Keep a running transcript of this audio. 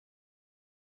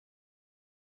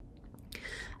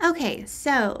Okay,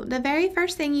 so the very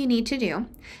first thing you need to do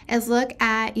is look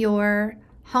at your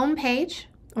home page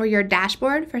or your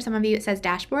dashboard. For some of you, it says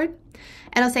dashboard.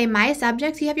 It'll say My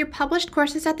Subjects. You have your published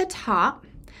courses at the top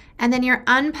and then your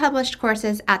unpublished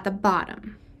courses at the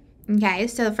bottom. Okay,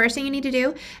 so the first thing you need to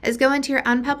do is go into your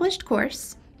unpublished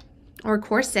course or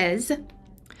courses.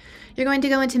 You're going to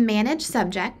go into Manage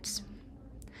Subjects.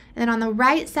 And then on the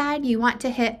right side, you want to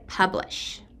hit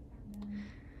Publish.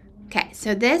 Okay,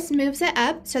 so this moves it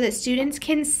up so that students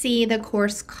can see the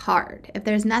course card. If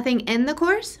there's nothing in the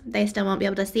course, they still won't be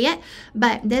able to see it,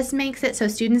 but this makes it so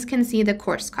students can see the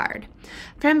course card.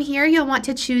 From here, you'll want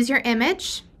to choose your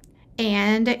image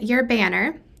and your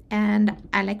banner, and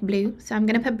I like blue, so I'm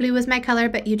gonna put blue as my color,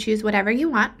 but you choose whatever you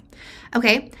want.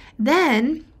 Okay,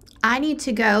 then I need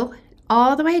to go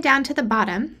all the way down to the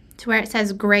bottom to where it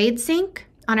says Grade Sync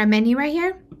on our menu right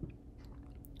here.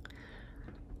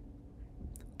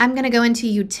 I'm going to go into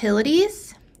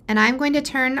Utilities, and I'm going to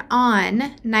turn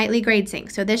on Nightly Grade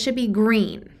Sync. So this should be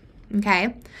green,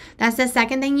 okay? That's the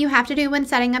second thing you have to do when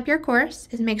setting up your course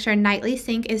is make sure Nightly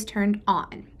Sync is turned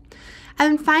on.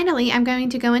 And finally, I'm going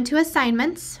to go into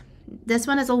Assignments. This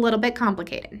one is a little bit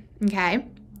complicated, okay?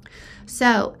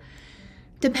 So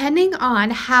depending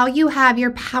on how you have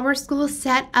your PowerSchool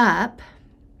set up,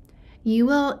 you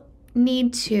will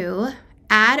need to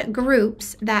add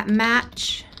groups that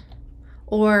match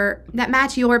your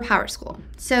PowerSchool.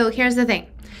 So here's the thing.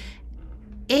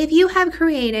 If you have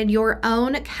created your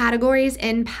own categories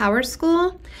in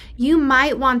PowerSchool, you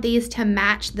might want these to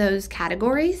match those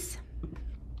categories.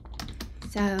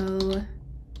 So,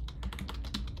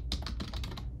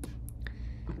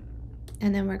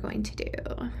 and then we're going to do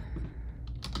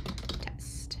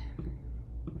test.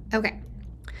 Okay.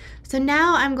 So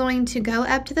now I'm going to go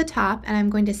up to the top and I'm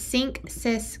going to sync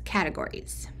sys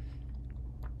categories.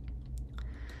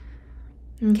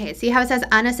 Okay, see how it says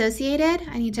unassociated?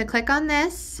 I need to click on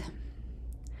this.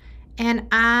 And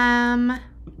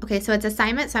okay, so it's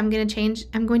assignment, so I'm going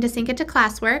to sync it to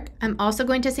classwork. I'm also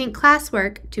going to sync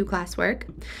classwork to classwork.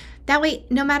 That way,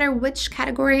 no matter which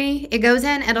category it goes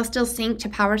in, it'll still sync to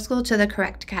PowerSchool to the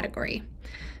correct category.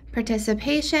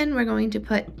 Participation, we're going to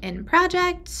put in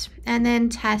project, and then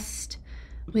test,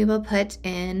 we will put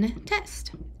in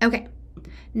test. Okay,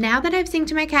 now that I've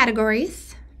synced my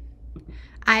categories,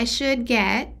 I should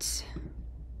get,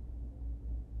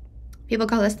 people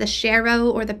call this the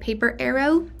Sharo or the paper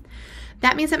arrow.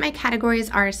 That means that my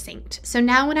categories are synced. So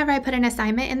now whenever I put an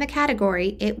assignment in the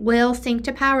category, it will sync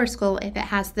to PowerSchool if it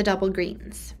has the double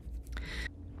greens.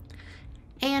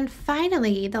 And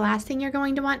finally, the last thing you're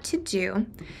going to want to do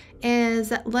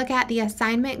is look at the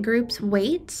assignment group's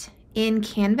weight in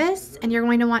Canvas, and you're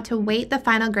going to want to weight the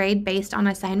final grade based on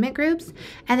assignment groups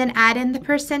and then add in the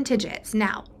percentages.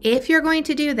 Now, if you're going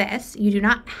to do this, you do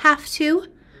not have to.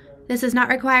 This is not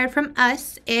required from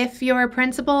us. If your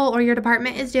principal or your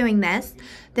department is doing this,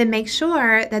 then make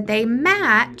sure that they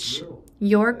match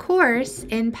your course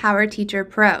in PowerTeacher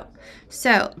Pro.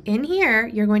 So in here,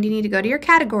 you're going to need to go to your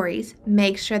categories,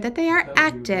 make sure that they are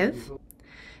active,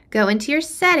 go into your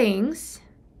settings,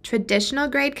 traditional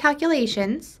grade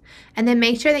calculations, and then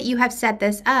make sure that you have set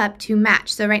this up to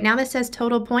match. So right now this says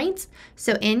total points.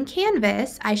 So in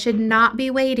Canvas, I should not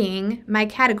be weighting my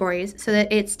categories so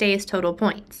that it stays total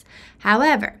points.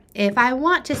 However, if I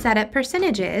want to set up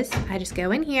percentages, I just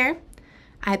go in here,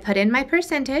 I put in my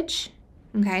percentage,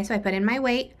 okay, so I put in my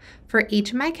weight for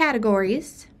each of my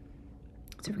categories.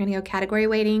 So we're gonna go category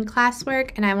weighting,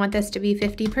 classwork, and I want this to be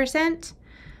 50%,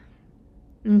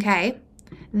 okay.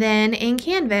 Then in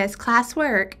Canvas,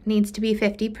 classwork needs to be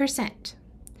 50%,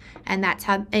 and that's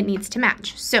how it needs to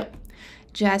match. So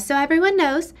just so everyone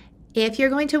knows, if you're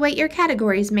going to weight your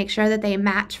categories, make sure that they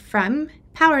match from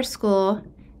PowerSchool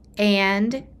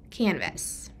and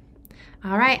Canvas.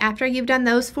 All right, after you've done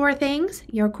those 4 things,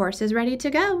 your course is ready to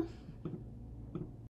go.